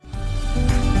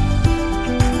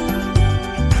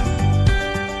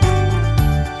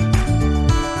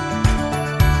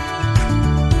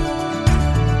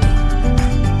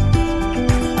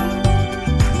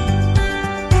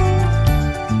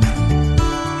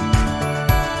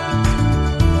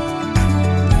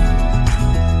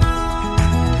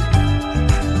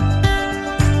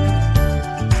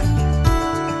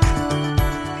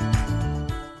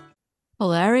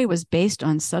was based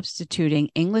on substituting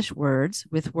English words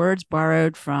with words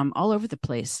borrowed from all over the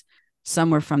place. Some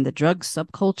were from the drug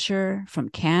subculture, from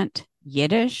Cant,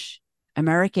 Yiddish,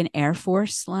 American Air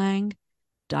Force slang,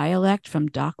 dialect from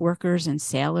dock workers and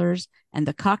sailors, and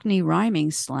the Cockney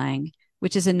rhyming slang,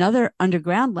 which is another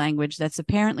underground language that's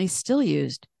apparently still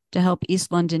used to help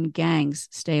East London gangs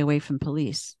stay away from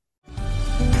police.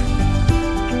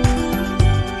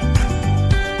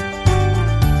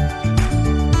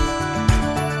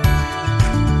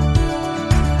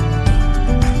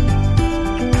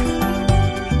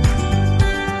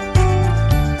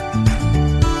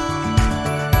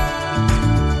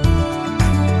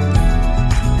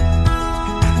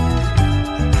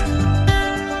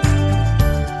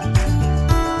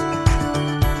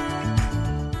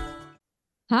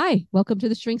 Hi, welcome to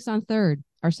the Shrinks on Third,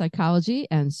 our psychology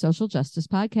and social justice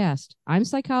podcast. I'm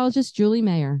psychologist Julie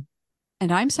Mayer.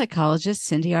 And I'm psychologist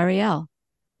Cindy Ariel.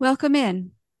 Welcome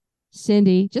in.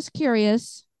 Cindy, just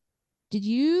curious, did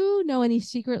you know any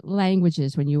secret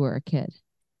languages when you were a kid?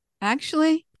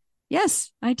 Actually,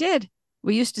 yes, I did.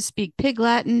 We used to speak Pig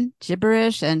Latin,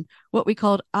 gibberish, and what we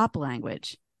called op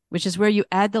language, which is where you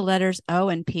add the letters O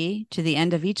and P to the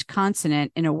end of each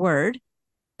consonant in a word,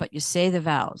 but you say the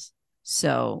vowels.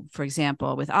 So, for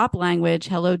example, with op language,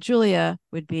 hello, Julia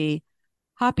would be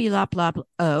hoppy lop lop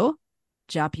o,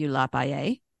 jopu lop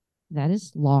ia. That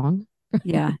is long.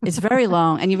 Yeah, it's very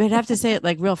long. And you would have to say it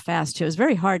like real fast, too. It was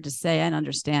very hard to say and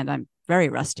understand. I'm very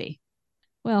rusty.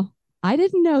 Well, I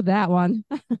didn't know that one.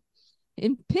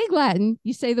 In Pig Latin,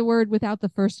 you say the word without the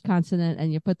first consonant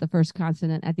and you put the first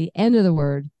consonant at the end of the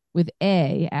word with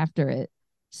A after it.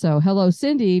 So hello,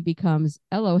 Cindy becomes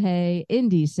Elohe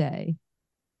Indy say.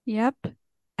 Yep.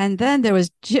 And then there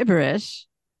was gibberish,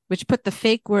 which put the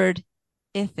fake word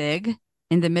ithig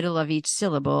in the middle of each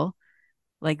syllable,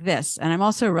 like this. And I'm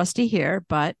also rusty here,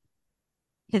 but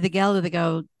hithigal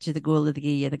go,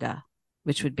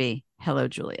 which would be hello,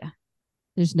 Julia.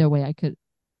 There's no way I could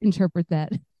interpret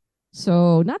that.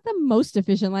 So not the most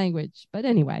efficient language, but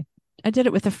anyway. I did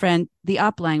it with a friend. The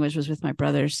op language was with my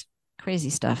brothers.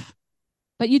 Crazy stuff.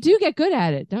 But you do get good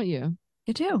at it, don't you?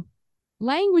 You do.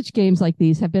 Language games like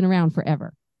these have been around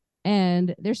forever,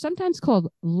 and they're sometimes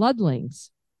called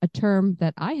Ludlings, a term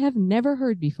that I have never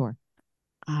heard before.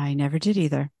 I never did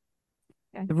either.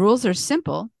 Okay. The rules are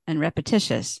simple and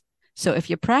repetitious. So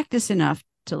if you practice enough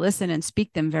to listen and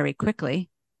speak them very quickly,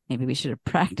 maybe we should have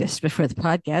practiced before the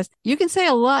podcast, you can say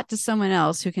a lot to someone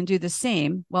else who can do the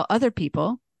same, while other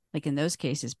people, like in those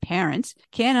cases, parents,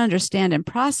 can't understand and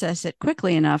process it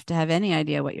quickly enough to have any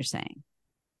idea what you're saying.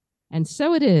 And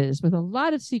so it is with a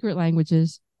lot of secret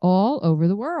languages all over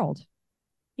the world.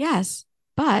 Yes,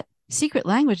 but secret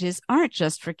languages aren't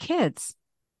just for kids.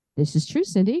 This is true,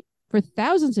 Cindy. For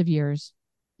thousands of years,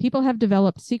 people have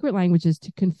developed secret languages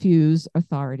to confuse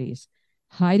authorities,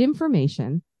 hide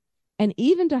information, and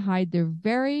even to hide their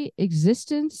very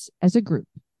existence as a group.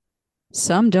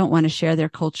 Some don't want to share their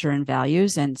culture and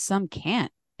values, and some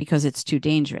can't because it's too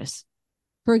dangerous.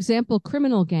 For example,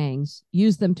 criminal gangs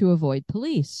use them to avoid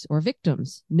police or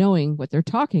victims knowing what they're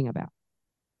talking about.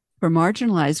 For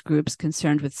marginalized groups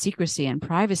concerned with secrecy and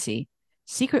privacy,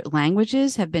 secret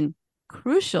languages have been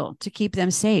crucial to keep them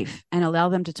safe and allow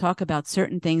them to talk about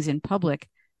certain things in public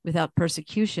without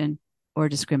persecution or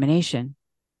discrimination.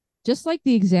 Just like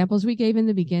the examples we gave in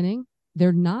the beginning,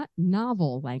 they're not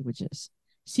novel languages.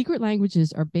 Secret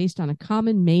languages are based on a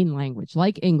common main language,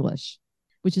 like English,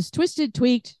 which is twisted,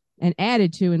 tweaked, and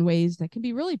added to in ways that can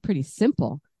be really pretty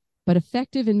simple, but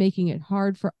effective in making it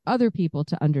hard for other people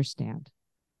to understand.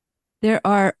 There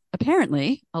are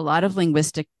apparently a lot of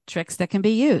linguistic tricks that can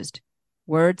be used.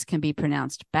 Words can be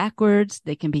pronounced backwards.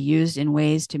 They can be used in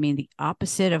ways to mean the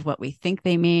opposite of what we think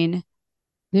they mean.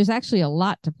 There's actually a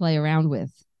lot to play around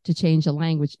with to change a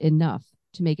language enough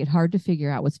to make it hard to figure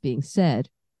out what's being said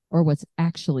or what's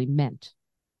actually meant.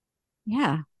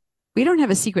 Yeah. We don't have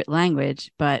a secret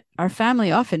language, but our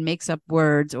family often makes up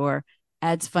words or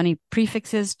adds funny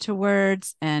prefixes to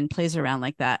words and plays around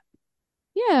like that.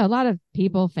 Yeah, a lot of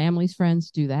people, families,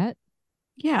 friends do that.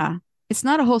 Yeah. It's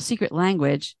not a whole secret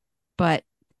language, but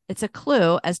it's a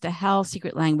clue as to how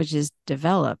secret languages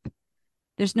develop.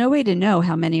 There's no way to know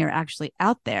how many are actually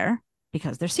out there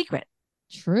because they're secret.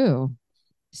 True.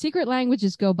 Secret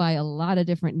languages go by a lot of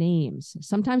different names.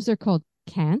 Sometimes they're called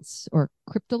cants or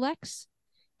cryptolects.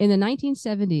 In the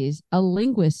 1970s, a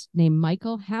linguist named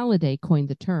Michael Halliday coined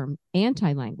the term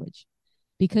anti-language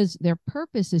because their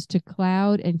purpose is to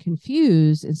cloud and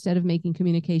confuse instead of making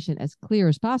communication as clear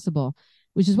as possible,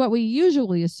 which is what we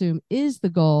usually assume is the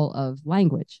goal of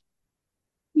language.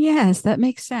 Yes, that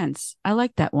makes sense. I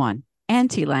like that one.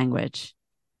 Anti-language.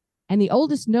 And the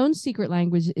oldest known secret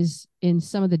language is in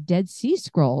some of the Dead Sea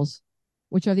Scrolls,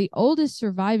 which are the oldest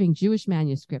surviving Jewish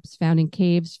manuscripts found in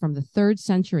caves from the 3rd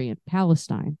century in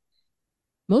Palestine.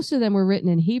 Most of them were written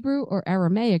in Hebrew or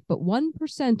Aramaic, but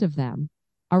 1% of them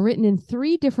are written in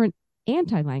 3 different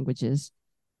anti-languages,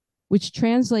 which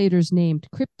translators named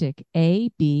cryptic A,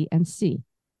 B, and C.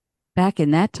 Back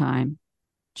in that time,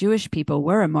 Jewish people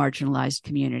were a marginalized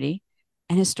community,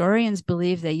 and historians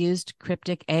believe they used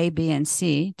cryptic A, B, and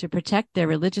C to protect their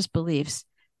religious beliefs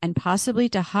and possibly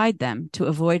to hide them to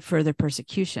avoid further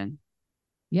persecution.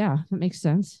 Yeah, that makes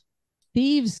sense.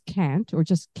 Thieves' cant, or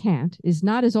just cant, is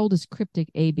not as old as cryptic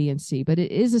A, B, and C, but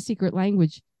it is a secret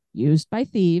language used by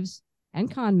thieves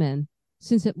and conmen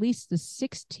since at least the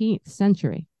 16th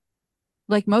century.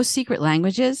 Like most secret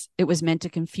languages, it was meant to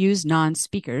confuse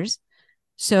non-speakers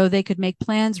so they could make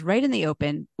plans right in the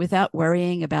open without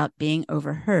worrying about being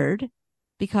overheard,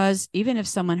 because even if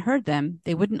someone heard them,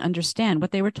 they wouldn't understand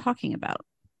what they were talking about.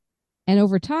 And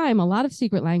over time, a lot of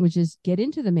secret languages get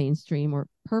into the mainstream or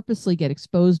purposely get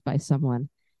exposed by someone.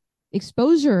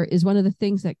 Exposure is one of the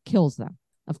things that kills them,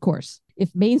 of course.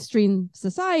 If mainstream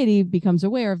society becomes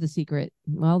aware of the secret,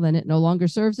 well, then it no longer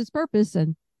serves its purpose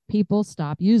and people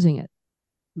stop using it.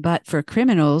 But for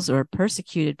criminals or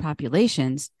persecuted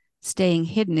populations, staying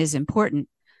hidden is important.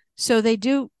 So they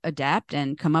do adapt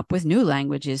and come up with new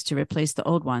languages to replace the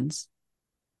old ones.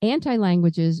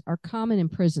 Anti-languages are common in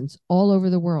prisons all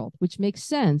over the world, which makes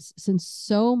sense since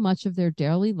so much of their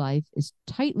daily life is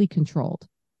tightly controlled.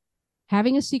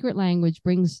 Having a secret language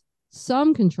brings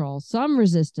some control, some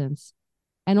resistance,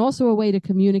 and also a way to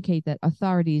communicate that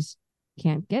authorities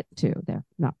can't get to, they're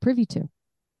not privy to.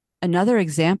 Another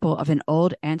example of an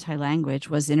old anti-language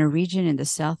was in a region in the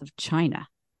south of China.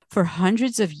 For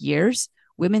hundreds of years,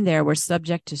 women there were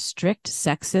subject to strict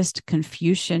sexist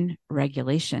Confucian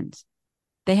regulations.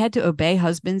 They had to obey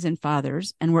husbands and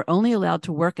fathers and were only allowed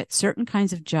to work at certain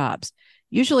kinds of jobs,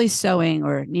 usually sewing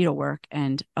or needlework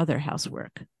and other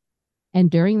housework.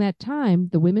 And during that time,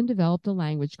 the women developed a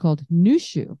language called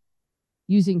Nushu,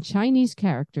 using Chinese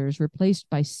characters replaced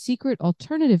by secret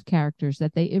alternative characters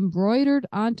that they embroidered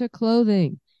onto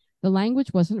clothing. The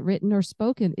language wasn't written or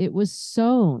spoken, it was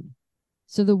sewn.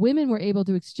 So the women were able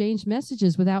to exchange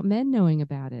messages without men knowing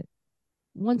about it.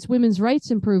 Once women's rights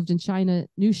improved in China,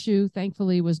 Nushu,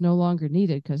 thankfully, was no longer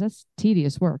needed because that's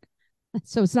tedious work.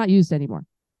 So it's not used anymore.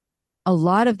 A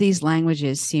lot of these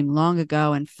languages seem long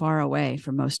ago and far away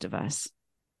for most of us.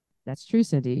 That's true,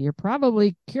 Cindy. You're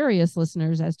probably curious,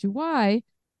 listeners, as to why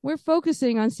we're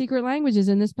focusing on secret languages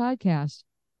in this podcast.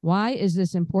 Why is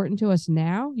this important to us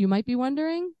now? You might be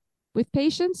wondering, with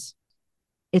patience.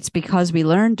 It's because we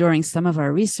learned during some of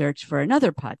our research for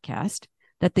another podcast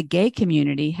that the gay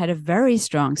community had a very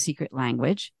strong secret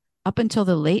language up until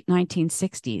the late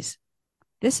 1960s.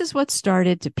 This is what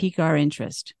started to pique our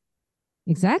interest.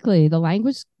 Exactly. The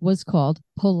language was called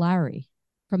Polari,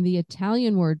 from the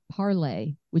Italian word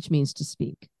parle, which means to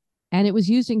speak. And it was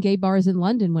used in gay bars in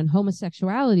London when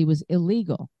homosexuality was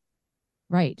illegal.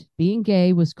 Right, being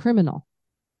gay was criminal.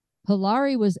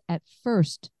 Polari was at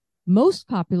first most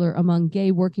popular among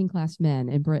gay working class men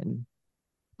in Britain.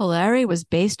 Polari was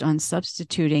based on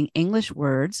substituting English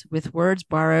words with words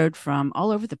borrowed from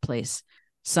all over the place.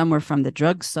 Some were from the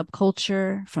drug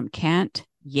subculture, from cant,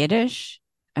 Yiddish,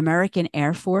 American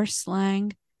Air Force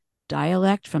slang,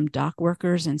 dialect from dock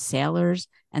workers and sailors,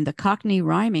 and the Cockney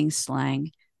rhyming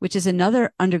slang, which is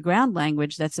another underground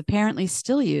language that's apparently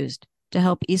still used to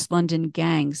help East London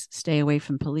gangs stay away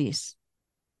from police.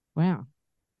 Wow.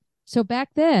 So back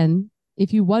then,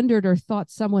 if you wondered or thought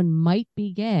someone might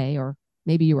be gay, or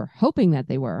maybe you were hoping that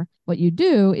they were, what you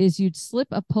do is you'd slip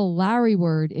a Polari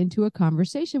word into a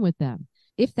conversation with them.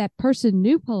 If that person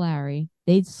knew Polari,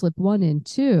 they'd slip one in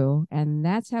too, and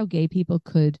that's how gay people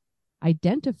could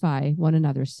identify one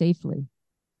another safely.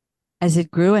 As it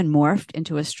grew and morphed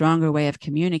into a stronger way of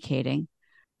communicating,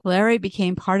 Polari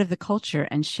became part of the culture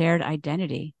and shared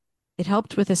identity. It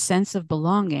helped with a sense of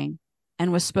belonging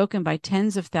and was spoken by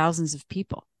tens of thousands of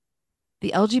people.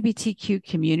 The LGBTQ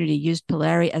community used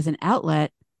Polari as an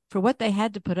outlet for what they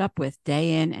had to put up with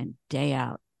day in and day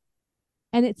out.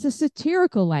 And it's a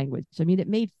satirical language. I mean, it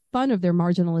made fun of their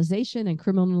marginalization and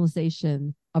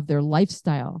criminalization of their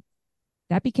lifestyle.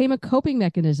 That became a coping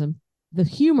mechanism, the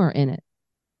humor in it,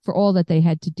 for all that they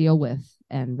had to deal with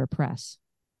and repress.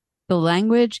 The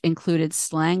language included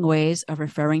slang ways of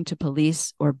referring to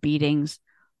police or beatings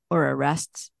or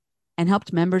arrests, and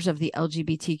helped members of the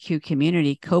LGBTQ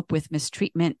community cope with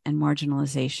mistreatment and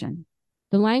marginalization.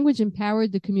 The language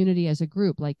empowered the community as a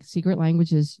group, like secret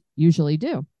languages usually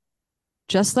do.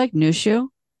 Just like Nushu,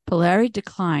 Polari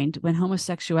declined when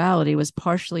homosexuality was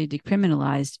partially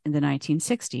decriminalized in the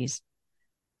 1960s.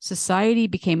 Society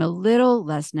became a little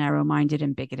less narrow-minded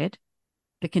and bigoted.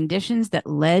 The conditions that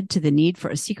led to the need for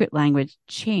a secret language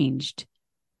changed.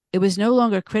 It was no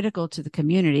longer critical to the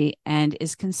community and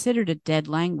is considered a dead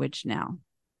language now.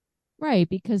 Right,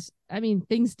 because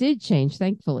things did change,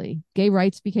 thankfully. Gay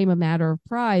rights became a matter of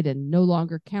pride and no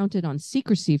longer counted on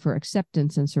secrecy for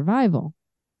acceptance and survival.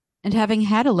 And having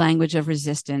had a language of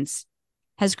resistance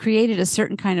has created a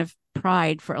certain kind of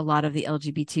pride for a lot of the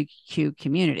LGBTQ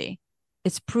community.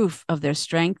 It's proof of their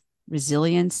strength,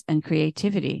 resilience, and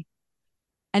creativity.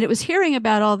 And it was hearing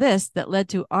about all this that led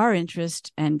to our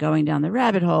interest and going down the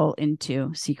rabbit hole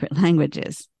into secret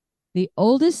languages. The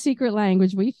oldest secret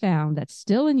language we found that's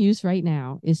still in use right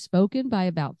now is spoken by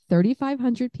about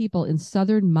 3,500 people in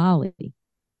southern Mali.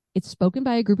 It's spoken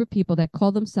by a group of people that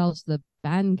call themselves the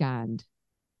Bangand,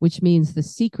 which means the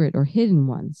secret or hidden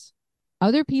ones.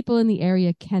 Other people in the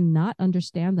area cannot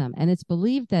understand them, and it's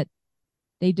believed that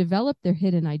they developed their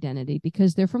hidden identity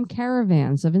because they're from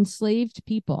caravans of enslaved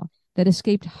people that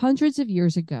escaped hundreds of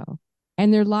years ago,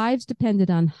 and their lives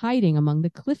depended on hiding among the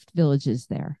cliff villages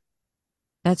there.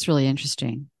 That's really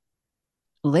interesting.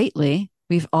 Lately,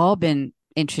 we've all been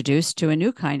introduced to a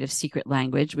new kind of secret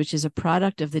language, which is a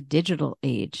product of the digital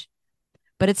age.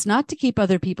 But it's not to keep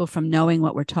other people from knowing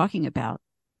what we're talking about.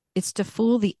 It's to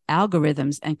fool the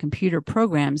algorithms and computer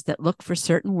programs that look for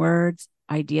certain words,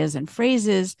 ideas, and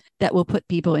phrases that will put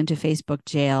people into Facebook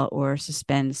jail or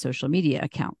suspend social media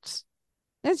accounts.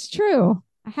 That's true.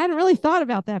 I hadn't really thought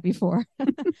about that before.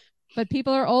 But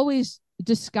people are always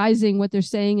disguising what they're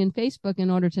saying in Facebook in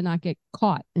order to not get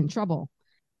caught in trouble.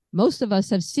 Most of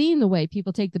us have seen the way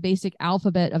people take the basic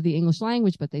alphabet of the English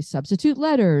language, but they substitute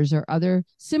letters or other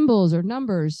symbols or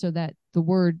numbers so that the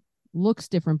word looks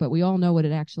different, but we all know what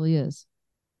it actually is.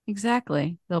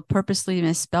 Exactly. They'll purposely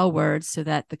misspell words so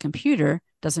that the computer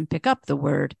doesn't pick up the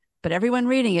word, but everyone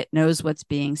reading it knows what's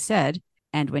being said.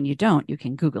 And when you don't, you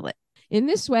can Google it. In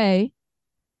this way,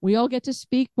 we all get to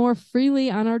speak more freely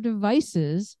on our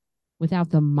devices without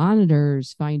the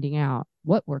monitors finding out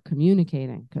what we're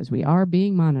communicating, because we are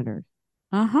being monitored.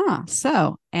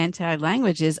 So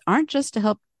anti-languages aren't just to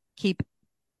help keep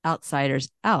outsiders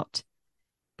out.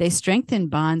 They strengthen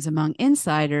bonds among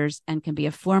insiders and can be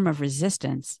a form of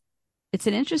resistance. It's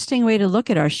an interesting way to look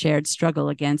at our shared struggle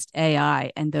against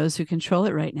AI and those who control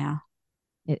it right now.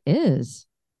 It is.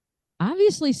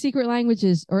 Obviously, secret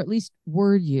languages, or at least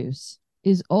word use,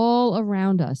 is all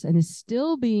around us and is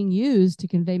still being used to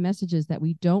convey messages that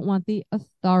we don't want the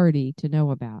authority to know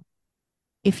about.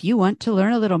 If you want to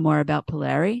learn a little more about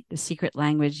Polari, the secret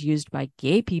language used by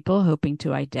gay people hoping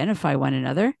to identify one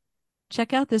another,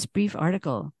 check out this brief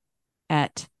article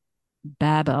at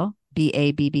babbel,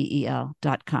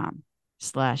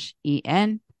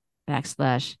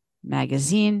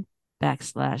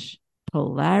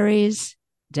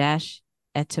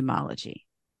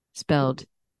 spelled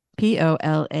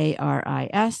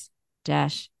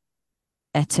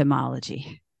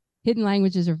Polaris-etymology. Hidden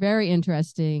languages are very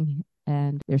interesting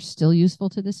and they're still useful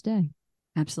to this day.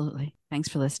 Absolutely. Thanks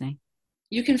for listening.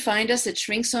 You can find us at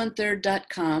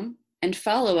shrinksonthird.com and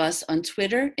follow us on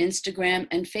Twitter, Instagram,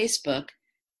 and Facebook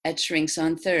at Shrinks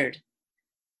on Third.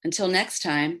 Until next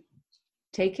time,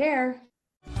 take care.